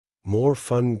More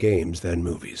fun games than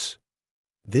movies.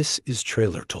 This is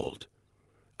Trailer Told,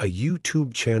 a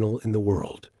YouTube channel in the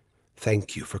world.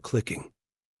 Thank you for clicking.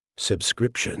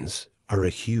 Subscriptions are a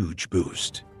huge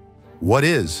boost. What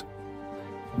is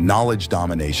knowledge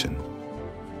domination?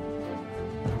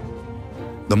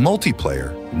 The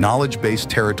multiplayer,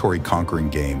 knowledge-based territory-conquering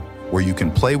game where you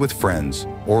can play with friends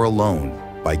or alone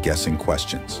by guessing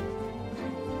questions.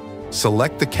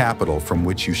 Select the capital from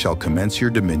which you shall commence your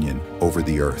dominion over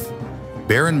the earth.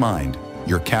 Bear in mind,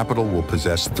 your capital will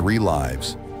possess 3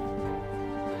 lives.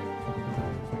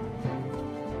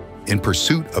 In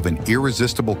pursuit of an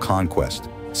irresistible conquest,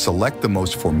 select the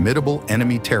most formidable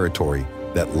enemy territory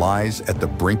that lies at the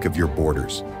brink of your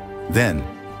borders. Then,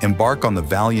 embark on the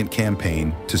valiant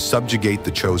campaign to subjugate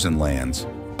the chosen lands,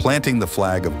 planting the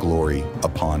flag of glory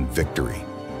upon victory.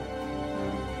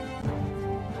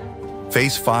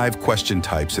 Face 5 question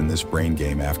types in this brain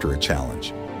game after a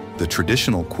challenge. The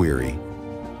traditional query,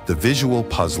 the visual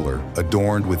puzzler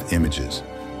adorned with images,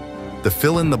 the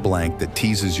fill-in-the-blank that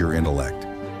teases your intellect,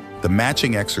 the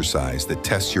matching exercise that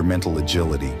tests your mental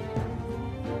agility,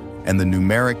 and the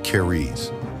numeric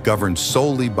queries, governed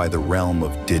solely by the realm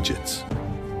of digits.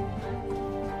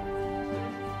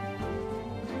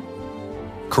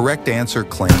 Correct answer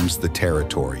claims the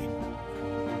territory.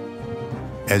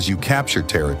 As you capture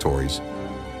territories,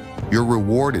 you're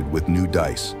rewarded with new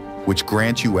dice, which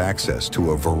grant you access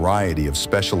to a variety of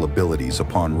special abilities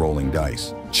upon rolling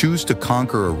dice. Choose to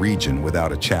conquer a region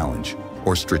without a challenge,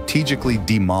 or strategically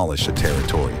demolish a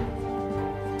territory.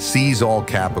 Seize all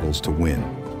capitals to win.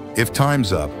 If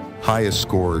time's up, highest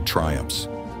scorer triumphs.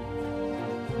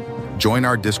 Join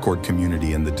our Discord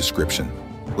community in the description.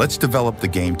 Let's develop the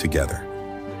game together.